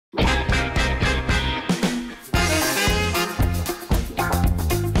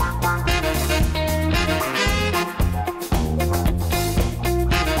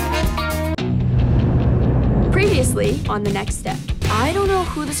on the next step. I don't know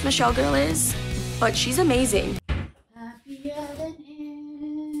who this Michelle girl is, but she's amazing.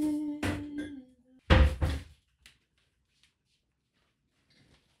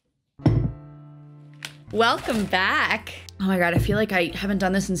 Welcome back. Oh my god, I feel like I haven't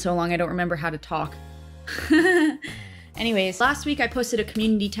done this in so long I don't remember how to talk. Anyways, last week I posted a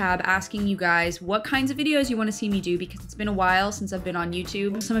community tab asking you guys what kinds of videos you want to see me do because it's been a while since I've been on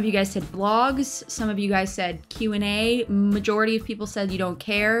YouTube. Some of you guys said vlogs, some of you guys said Q&A, majority of people said you don't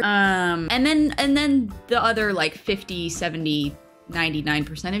care. And then the other like 50, 70,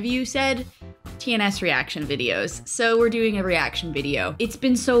 99% of you said TNS reaction videos. So we're doing a reaction video. It's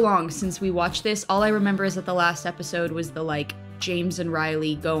been so long since we watched this. All I remember is that the last episode was the like James and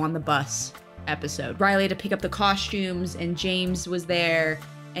Riley go on the bus episode. Riley had to pick up the costumes and James was there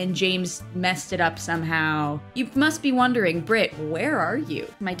and James messed it up somehow. You must be wondering, Britt, where are you?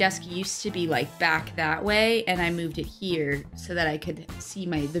 My desk used to be like back that way and I moved it here so that I could see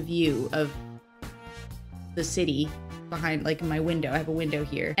the view of the city behind, like my window. I have a window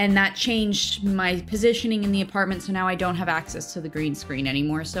here. And that changed my positioning in the apartment, so now I don't have access to the green screen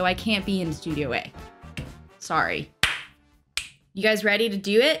anymore, so I can't be in Studio A. Sorry. You guys ready to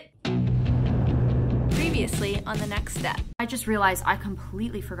do it? Previously on the next step. I just realized I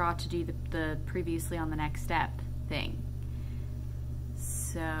completely forgot to do the previously on the next step thing.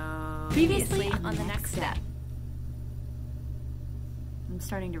 So... Previously on the next step. I'm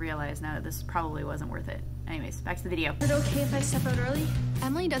starting to realize now that this probably wasn't worth it. Anyways, back to the video. Is it okay if I step out early?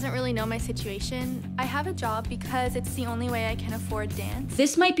 Emily doesn't really know my situation. I have a job because it's the only way I can afford dance.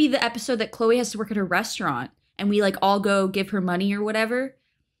 This might be the episode that Chloe has to work at her restaurant and we like all go give her money or whatever.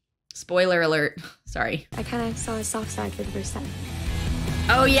 Spoiler alert. Sorry. I kind of saw a soft side for the first time.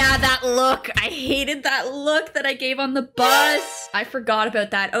 Oh yeah, that look. I hated that look that I gave on the bus. I forgot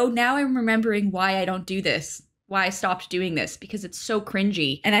about that. Oh, now I'm remembering why I don't do this. Why I stopped doing this, because it's so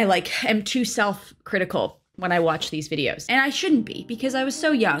cringy and I like am too self-critical when I watch these videos. And I shouldn't be because I was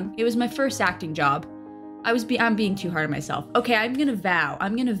so young. It was my first acting job. I'm being too hard on myself. Okay, I'm gonna vow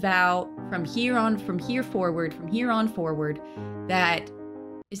from here on forward that,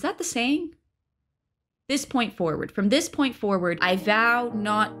 is that the saying? This point forward, from this point forward, I vow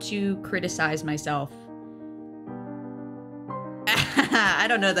not to criticize myself. I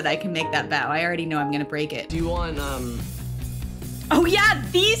don't know that I can make that vow. I already know I'm gonna break it. Do you want, Oh yeah,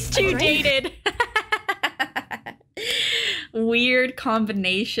 these two dated! Weird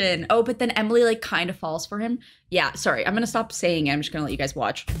combination. Oh, but then Emily like kind of falls for him. Yeah, sorry, I'm gonna stop saying it. I'm just gonna let you guys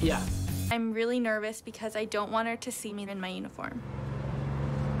watch. Yeah. I'm really nervous because I don't want her to see me in my uniform.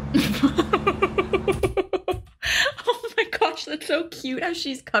 Oh my gosh, that's so cute how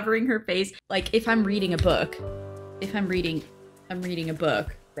she's covering her face. Like if I'm reading a book, I'm reading a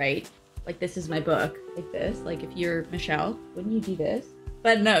book, right? Like this is my book, like this. Like if you're Michelle, wouldn't you do this?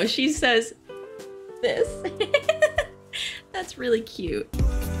 But no, she says this. That's really cute.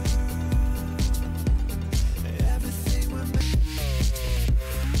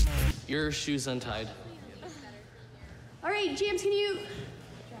 Your shoe's untied. All right, James, can you...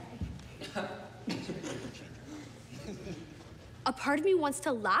 A part of me wants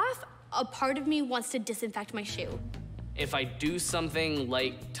to laugh, a part of me wants to disinfect my shoe. If I do something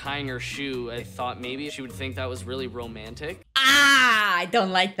like tying her shoe, I thought maybe she would think that was really romantic. Ah, I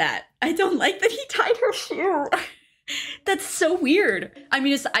don't like that. I don't like that he tied her shoe. That's so weird. I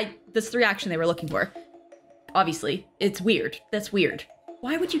mean, that's the reaction they were looking for. Obviously, it's weird. That's weird.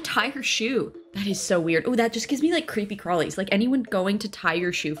 Why would you tie her shoe? That is so weird. Oh, that just gives me like creepy crawlies. Like anyone going to tie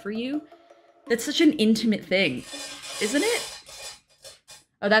your shoe for you? That's such an intimate thing, isn't it?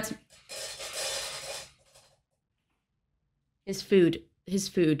 Oh, that's his food. His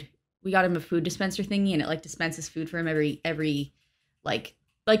food. We got him a food dispenser thingy and it like dispenses food for him every like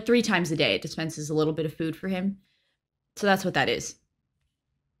 3 times a day. It dispenses a little bit of food for him. So that's what that is.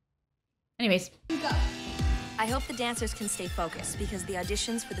 Anyways. I hope the dancers can stay focused because the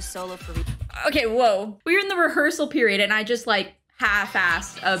auditions for the solo for... Okay, whoa. We were in the rehearsal period and I just like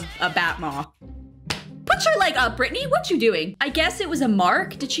half-assed a bat maw. Put your leg up, Brittany. What you doing? I guess it was a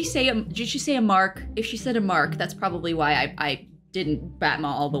mark. Did she say a mark? If she said a mark, that's probably why I didn't bat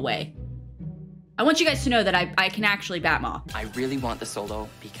maw all the way. I want you guys to know that I can actually bat maw. I really want the solo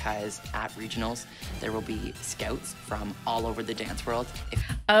because at regionals, there will be scouts from all over the dance world.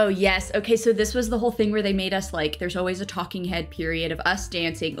 Oh yes, okay, so this was the whole thing where they made us like, there's always a talking head period of us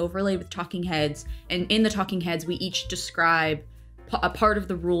dancing overlaid with talking heads. And in the talking heads, we each describe a part of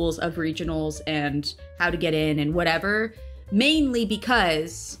the rules of regionals and how to get in and whatever. Mainly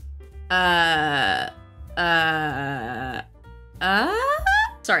because,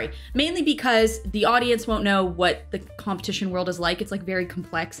 Sorry, mainly because the audience won't know what the competition world is like. It's like very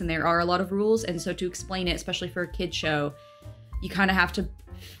complex and there are a lot of rules. And so to explain it, especially for a kid show, you kind of have to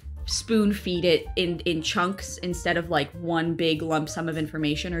spoon feed it in chunks instead of like one big lump sum of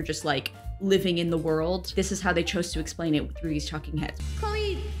information or just like living in the world. This is how they chose to explain it through these talking heads.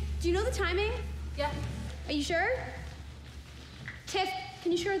 Chloe, do you know the timing? Yeah. Are you sure? Tiff,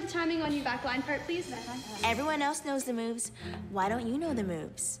 can you share the timing on your backline part, please? Everyone else knows the moves. Why don't you know the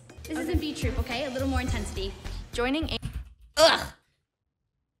moves? This isn't B Troop, okay? A little more intensity. Joining Ugh!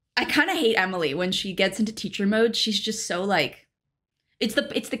 I kind of hate Emily when she gets into teacher mode. She's just so like, it's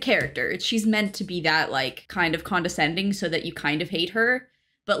the character. She's meant to be that like kind of condescending so that you kind of hate her,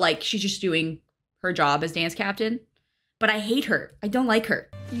 but like she's just doing her job as dance captain. But I hate her. I don't like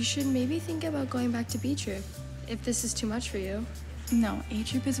her. You should maybe think about going back to B Troop if this is too much for you. No, A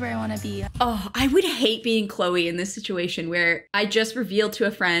Troop is where I want to be. Oh, I would hate being Chloe in this situation where I just revealed to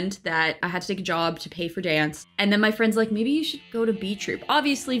a friend that I had to take a job to pay for dance. And then my friend's like, maybe you should go to B Troop.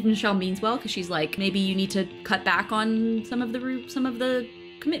 Obviously, Michelle means well because she's like, maybe you need to cut back on some of the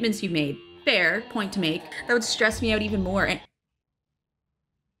commitments you've made. Fair point to make. That would stress me out even more. And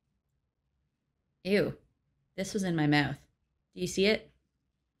ew, this was in my mouth. Do you see it?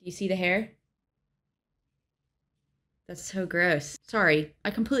 Do you see the hair? That's so gross. Sorry,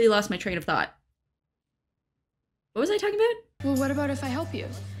 I completely lost my train of thought. What was I talking about? Well, what about if I help you?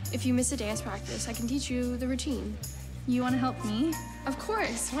 If you miss a dance practice, I can teach you the routine. You want to help me? Of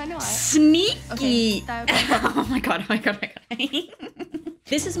course, why not? Sneaky! Okay, that would be Oh my god, oh my god, oh my god.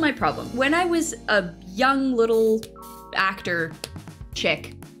 This is my problem. When I was a young little actor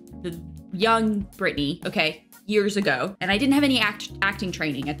chick, the young Brittany, okay, years ago, and I didn't have any acting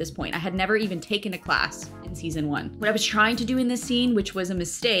training at this point. I had never even taken a class in season 1. What I was trying to do in this scene, which was a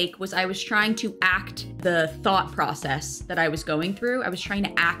mistake, was I was trying to act the thought process that I was going through. I was trying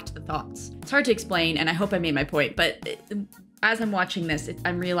to act the thoughts. It's hard to explain, and I hope I made my point, but as I'm watching this,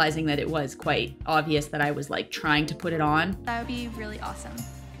 I'm realizing that it was quite obvious that I was like trying to put it on. That would be really awesome.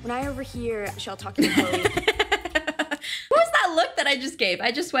 When I overhear Michelle talking to Chloe, What was that look that I just gave?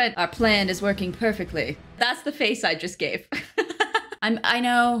 I just went, our plan is working perfectly. That's the face I just gave. I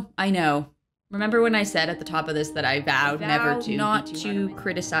know. Remember when I said at the top of this that I vowed never to not to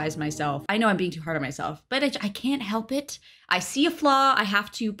criticize myself? I know I'm being too hard on myself, but I can't help it. I see a flaw, I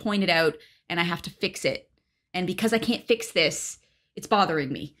have to point it out, and I have to fix it. And because I can't fix this, it's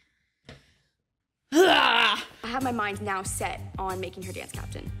bothering me. I have my mind now set on making her dance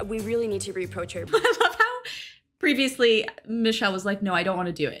captain. We really need to reapproach her. I love how previously Michelle was like, no, I don't want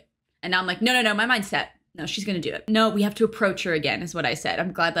to do it. And now I'm like, no, my mind's set. No, she's going to do it. No, we have to approach her again, is what I said.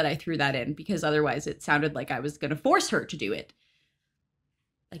 I'm glad that I threw that in because otherwise it sounded like I was going to force her to do it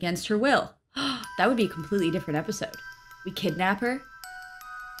against her will. That would be a completely different episode. We kidnap her.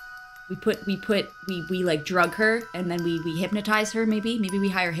 We like drug her and then we hypnotize her maybe. Maybe we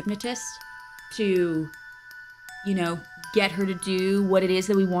hire a hypnotist to, you know, get her to do what it is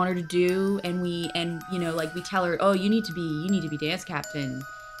that we want her to do. And you know, like we tell her, oh, you need to be dance captain.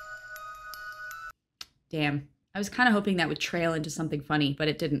 Damn. I was kind of hoping that would trail into something funny, but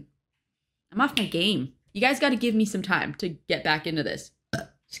it didn't. I'm off my game. You guys got to give me some time to get back into this.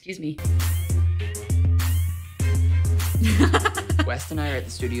 Excuse me. West and I are at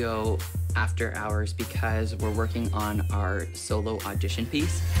the studio after hours because we're working on our solo audition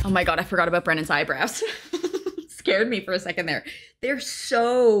piece. Oh my god, I forgot about Brennan's eyebrows. Scared me for a second there. They're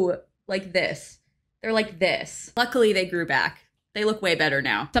so like this. They're like this. Luckily, they grew back. They look way better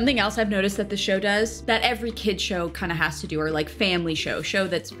now. Something else I've noticed that the show does, that every kid show kind of has to do, or like family show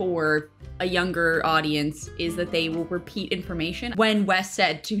that's for a younger audience, is that they will repeat information. When Wes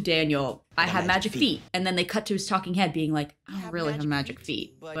said to Daniel, I have magic feet, and then they cut to his talking head being like, I don't really have magic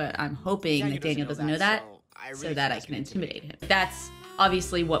feet, but I'm hoping that Daniel doesn't know that so that I can intimidate him. That's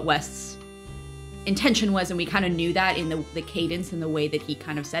obviously what Wes's intention was, and we kind of knew that in the cadence and the way that he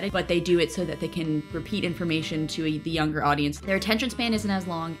kind of said it, but they do it so that they can repeat information to the younger audience. Their attention span isn't as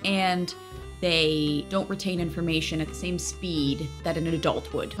long, and they don't retain information at the same speed that an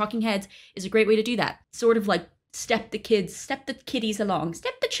adult would. Talking heads is a great way to do that. Sort of like step the kiddies along,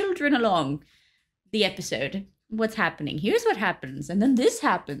 step the children along the episode. What's happening? Here's what happens, and then this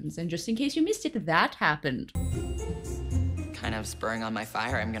happens, and just in case you missed it, that happened. Kind of spurring on my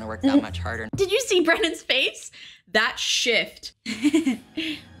fire, I'm gonna work that much harder. Did you see Brennan's face? That shift.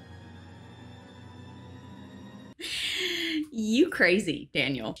 You crazy,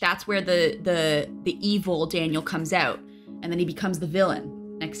 Daniel. That's where the evil Daniel comes out, and then he becomes the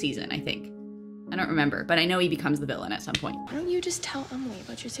villain next season, I think. I don't remember, but I know he becomes the villain at some point. Why don't you just tell Emily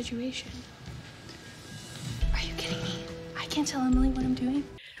about your situation? Are you kidding me? I can't tell Emily what I'm doing.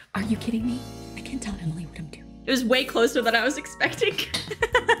 Are you kidding me? I can't tell Emily what I'm doing. It was way closer than I was expecting.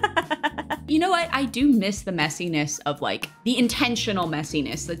 You know what? I do miss the messiness of like the intentional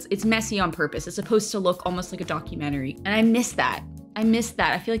messiness. It's messy on purpose. It's supposed to look almost like a documentary. And I miss that. I miss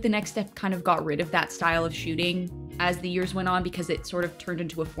that. I feel like the next step kind of got rid of that style of shooting as the years went on because it sort of turned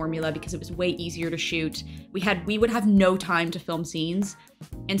into a formula because it was way easier to shoot. We would have no time to film scenes.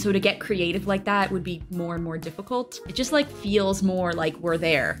 And so to get creative like that would be more and more difficult. It just like feels more like we're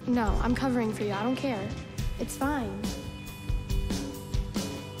there. No, I'm covering for you. I don't care. It's fine.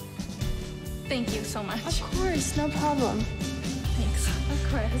 Thank you so much. Of course, no problem. Thanks.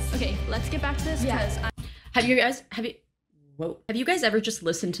 Of course. Okay, let's get back to this because Have you guys ever just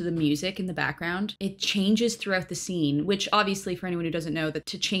listened to the music in the background? It changes throughout the scene, which obviously for anyone who doesn't know, that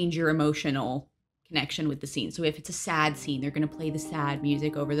to change your emotional connection with the scene. So if it's a sad scene, they're gonna play the sad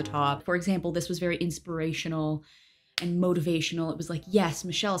music over the top. For example, this was very inspirational and motivational. It was like, yes,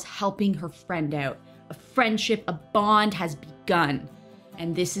 Michelle is helping her friend out. A friendship, a bond has begun.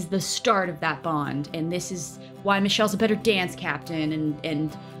 And this is the start of that bond. And this is why Michelle's a better dance captain.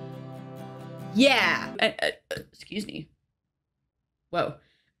 And yeah. Excuse me. Whoa.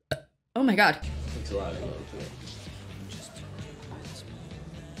 Oh my God. Takes a lot of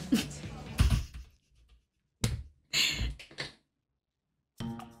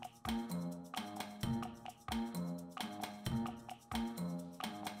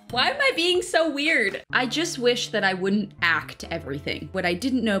Why am I being so weird? I just wish that I wouldn't act everything. What I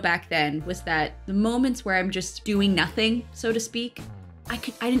didn't know back then was that the moments where I'm just doing nothing, so to speak, I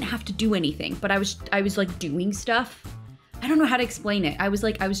didn't have to do anything, but I was like doing stuff. I don't know how to explain it. I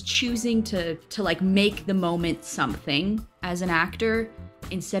was choosing to like make the moment something as an actor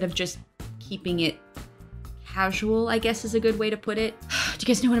instead of just keeping it casual, I guess is a good way to put it. Do you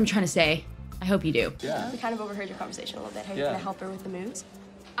guys know what I'm trying to say? I hope you do. Yeah. We kind of overheard your conversation a little bit. How are you gonna help her with the moves?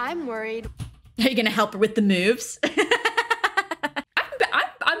 I'm worried. Are you gonna help her with the moves?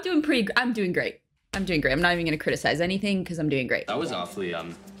 I'm doing great. I'm doing great. I'm not even gonna criticize anything because I'm doing great. That was awfully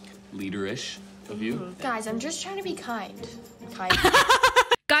leaderish of you. Guys, I'm just trying to be kind. Kind.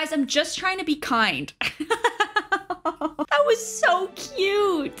 Guys, I'm just trying to be kind. That was so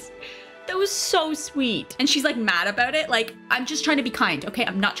cute. That was so sweet. And she's like mad about it. Like, I'm just trying to be kind, okay?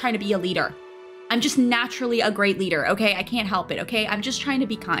 I'm not trying to be a leader. I'm just naturally a great leader, okay? I can't help it, okay? I'm just trying to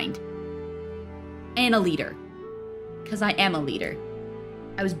be kind. And a leader. Because I am a leader.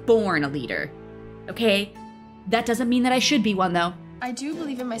 I was born a leader, okay? That doesn't mean that I should be one, though. I do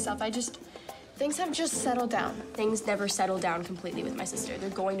believe in myself. Things have just settled down. Things never settle down completely with my sister. They're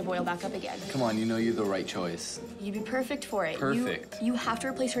going to boil back up again. Come on, you know you're the right choice. You'd be perfect for it. Perfect. You have to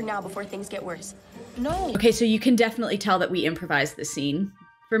replace her now before things get worse. No. Okay, so you can definitely tell that we improvised this scene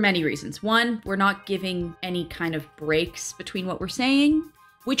for many reasons. One, we're not giving any kind of breaks between what we're saying,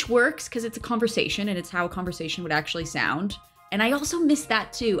 which works because it's a conversation and it's how a conversation would actually sound. And I also miss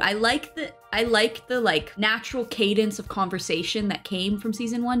that too. I like the like natural cadence of conversation that came from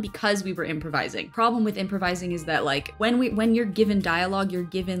season 1 because we were improvising. Problem with improvising is that like when you're given dialogue, you're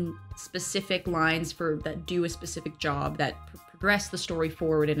given specific lines that do a specific job that progress the story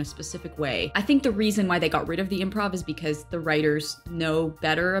forward in a specific way. I think the reason why they got rid of the improv is because the writers know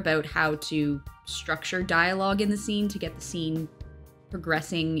better about how to structure dialogue in the scene to get the scene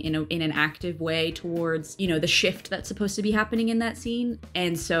progressing in an active way towards, you know, the shift that's supposed to be happening in that scene.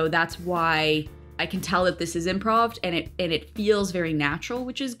 And so that's why I can tell that this is improv and it feels very natural,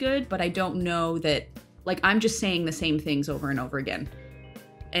 which is good, but I don't know that, like, I'm just saying the same things over and over again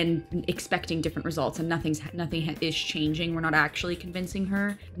and expecting different results, and nothing is changing. We're not actually convincing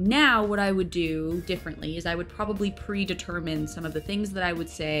her. Now, what I would do differently is I would probably predetermine some of the things that I would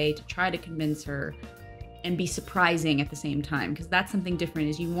say to try to convince her and be surprising at the same time, because that's something different.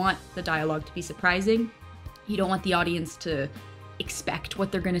 Is you want the dialogue to be surprising. You don't want the audience to expect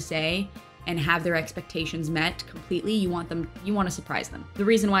what they're gonna say and have their expectations met completely. You want to surprise them. The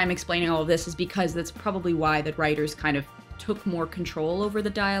reason why I'm explaining all of this is because that's probably why the writers kind of took more control over the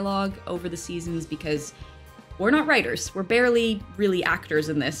dialogue over the seasons, because we're not writers. We're barely really actors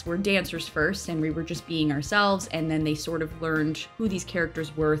in this. We're dancers first, and we were just being ourselves, and then they sort of learned who these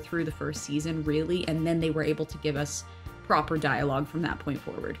characters were through the first season, really, and then they were able to give us proper dialogue from that point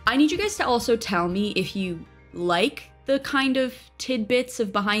forward. I need you guys to also tell me if you like the kind of tidbits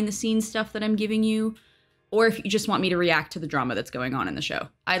of behind the scenes stuff that I'm giving you, or if you just want me to react to the drama that's going on in the show.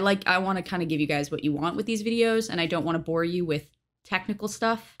 I want to kind of give you guys what you want with these videos, and I don't want to bore you with technical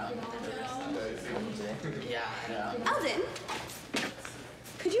stuff. Alden,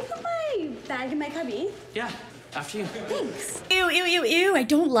 could you put my bag in my cubby? Yeah. After you. Thanks. Ew, ew, ew, ew. I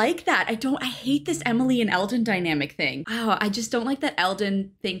don't like that. I hate this Emily and Eldon dynamic thing. Oh, I just don't like that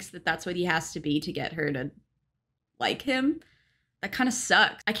Eldon thinks that that's what he has to be to get her to like him. That kind of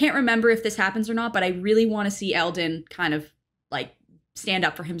sucks. I can't remember if this happens or not, but I really want to see Eldon kind of like stand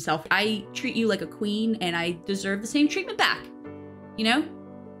up for himself. I treat you like a queen and I deserve the same treatment back. You know?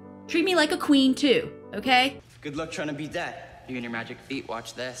 Treat me like a queen too, okay? Good luck trying to beat that. You and your magic feet,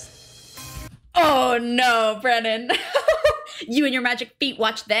 watch this. Oh no, Brennan. You and your magic feet,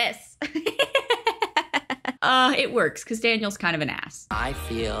 watch this. It works because Daniel's kind of an ass. I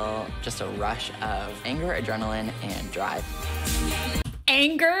feel just a rush of anger, adrenaline, and drive.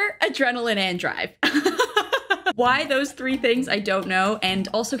 Anger, adrenaline, and drive. Why those three things, I don't know. And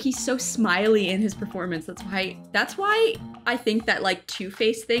also he's so smiley in his performance. That's why I think that like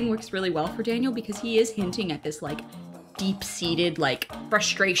two-faced thing works really well for Daniel, because he is hinting at this like deep-seated like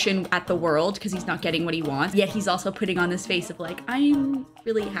frustration at the world because he's not getting what he wants. Yet he's also putting on this face of like, I'm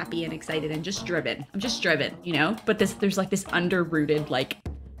really happy and excited and just driven. I'm just driven, you know? But there's like this under-rooted like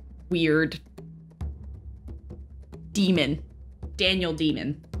weird demon. Daniel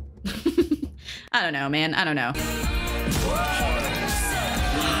demon. I don't know, man. I don't know.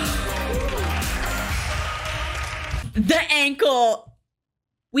 The ankle.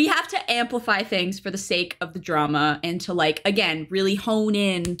 We have to amplify things for the sake of the drama and to like, again, really hone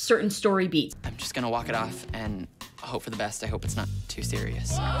in certain story beats. I'm just gonna walk it off and hope for the best. I hope it's not too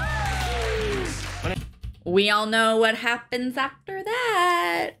serious. We all know what happens after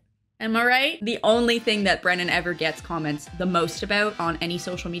that. Am I right? The only thing that Brennan ever gets comments the most about on any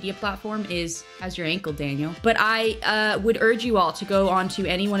social media platform is, how's your ankle, Daniel? But I would urge you all to go onto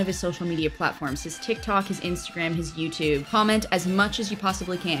any one of his social media platforms, his TikTok, his Instagram, his YouTube. Comment as much as you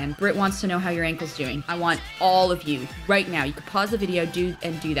possibly can. Britt wants to know how your ankle's doing. I want all of you right now. You could pause the video, do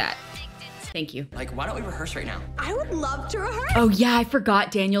that. Thank you. Like, why don't we rehearse right now? I would love to rehearse. Oh yeah, I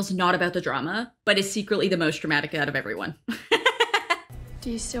forgot Daniel's not about the drama, but is secretly the most dramatic out of everyone. Do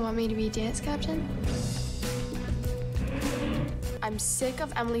you still want me to be dance captain? I'm sick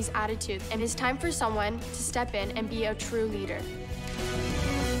of Emily's attitude, and it's time for someone to step in and be a true leader.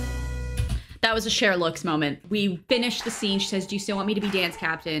 That was a share looks moment. We finished the scene. She says, do you still want me to be dance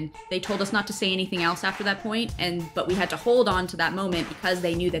captain? They told us not to say anything else after that point, but we had to hold on to that moment because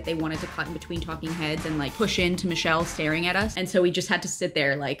they knew that they wanted to cut in between talking heads and like push into Michelle staring at us. And so we just had to sit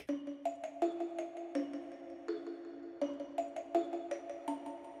there like,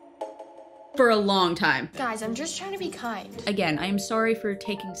 for a long time. Guys, I'm just trying to be kind. Again, I'm sorry for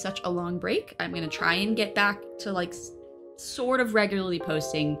taking such a long break. I'm gonna try and get back to like sort of regularly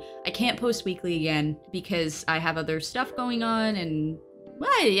posting. I can't post weekly again because I have other stuff going on and well,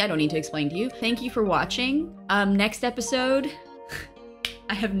 I don't need to explain to you. Thank you for watching. Next episode,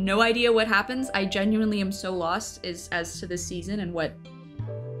 I have no idea what happens. I genuinely am so lost as to this season and what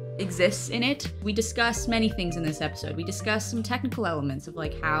exists in it. We discuss many things in this episode. We discuss some technical elements of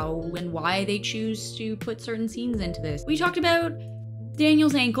like how and why they choose to put certain scenes into this. We talked about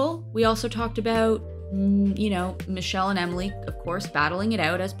Daniel's ankle. We also talked about, you know, Michelle and Emily, of course, battling it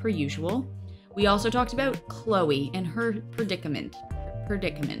out as per usual. We also talked about Chloe and her predicament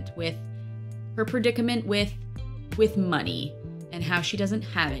with money and how she doesn't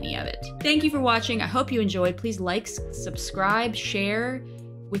have any of it. Thank you for watching. I hope you enjoyed. Please like, subscribe, share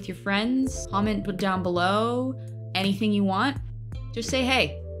with your friends, comment down below, anything you want. Just say,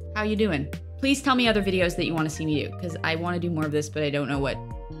 hey, how you doing? Please tell me other videos that you want to see me do, because I want to do more of this, but I don't know what.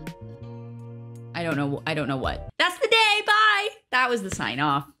 I don't know what. That's the day, bye! That was the sign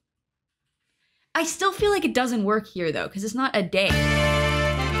off. I still feel like it doesn't work here though, because it's not a day.